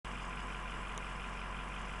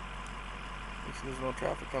There's no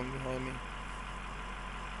traffic coming behind me.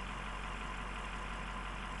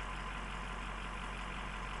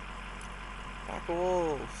 Pack of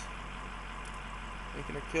wolves.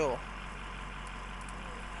 Making a kill.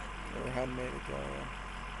 Or they hadn't made a kill yet.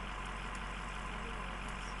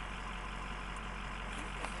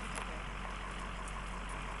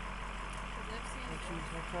 There's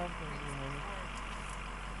no traffic coming behind me.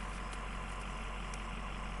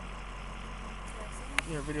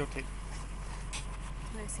 Yeah, videotape.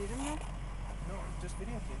 Can I see them now? No, just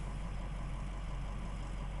videotape.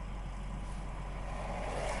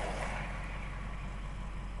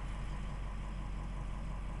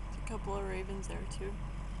 There's a couple of ravens there too.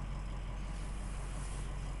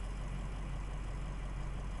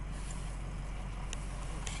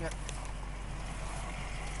 Oh, shit.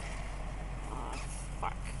 Ah,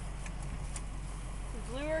 fuck.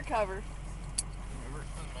 Blue or cover? Whatever,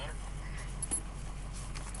 doesn't matter.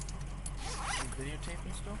 You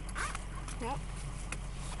videotaping still? Yep.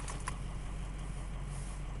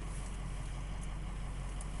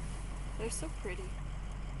 They're so pretty.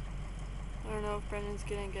 I don't know if Brendan's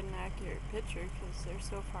gonna get an accurate picture because they're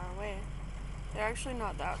so far away. They're actually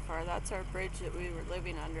not that far. That's our bridge that we were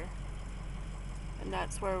living under. And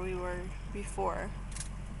that's where we were before.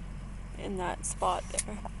 In that spot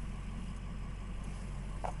there.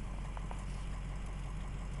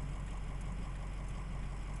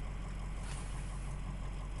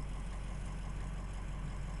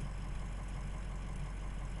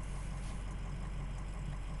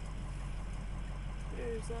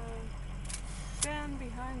 There's a van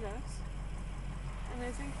behind us. And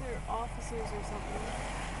I think they're officers or something.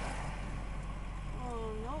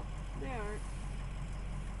 Oh, nope, they aren't.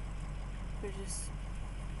 They're just...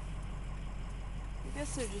 I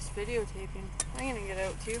guess they're just videotaping. I'm gonna get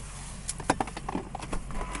out too.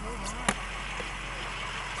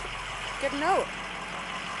 Get a note.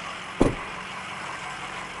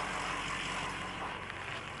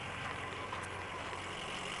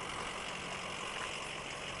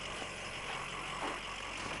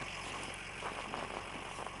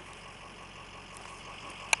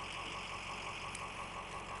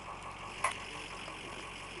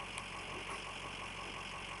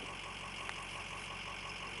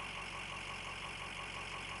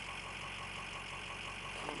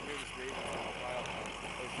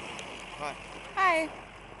 Hi. Hi.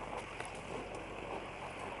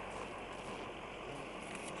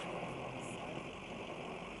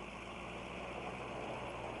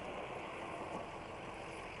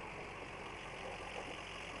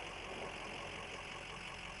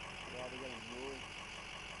 Yeah, they gotta move.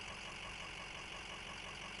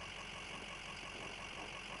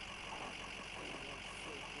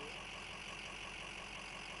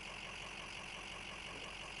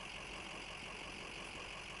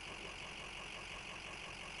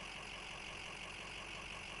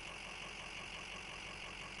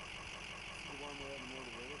 The one way out in the middle of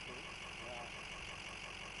the river, too? Yeah.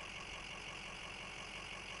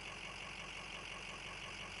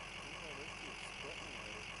 Why this keeps splitting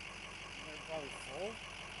already? They're probably full.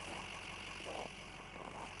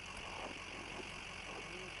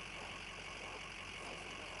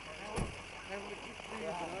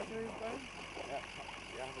 Yeah,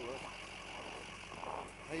 have a look.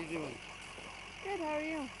 How you doing? Good, how are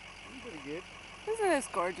you? I'm pretty good. Isn't this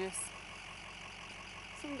gorgeous?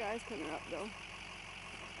 Some guy's coming up though.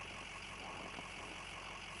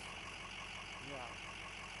 Yeah.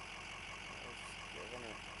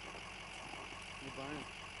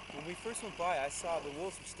 When we first went by, I saw the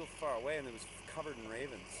wolves were still far away and it was covered in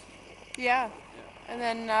ravens. Yeah. Yeah. And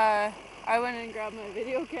then I went and grabbed my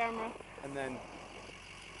video camera. And then,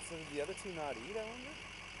 so did the other two not eat, I wonder?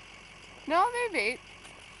 No, they've ate.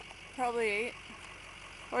 Probably ate.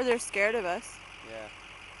 Or they're scared of us. Yeah.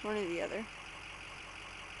 One or the other.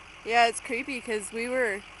 Yeah, it's creepy because we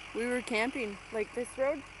were camping, like this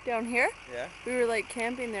road down here. Yeah? We were like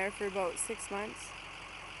camping there for about 6 months.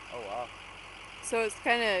 Oh, wow. So it's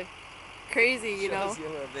kind of crazy, you know. Shows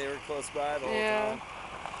you they were close by the whole Yeah. time.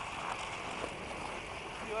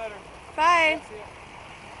 See you later. Bye. Yeah, see ya.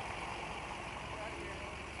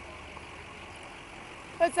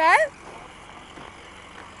 What's that?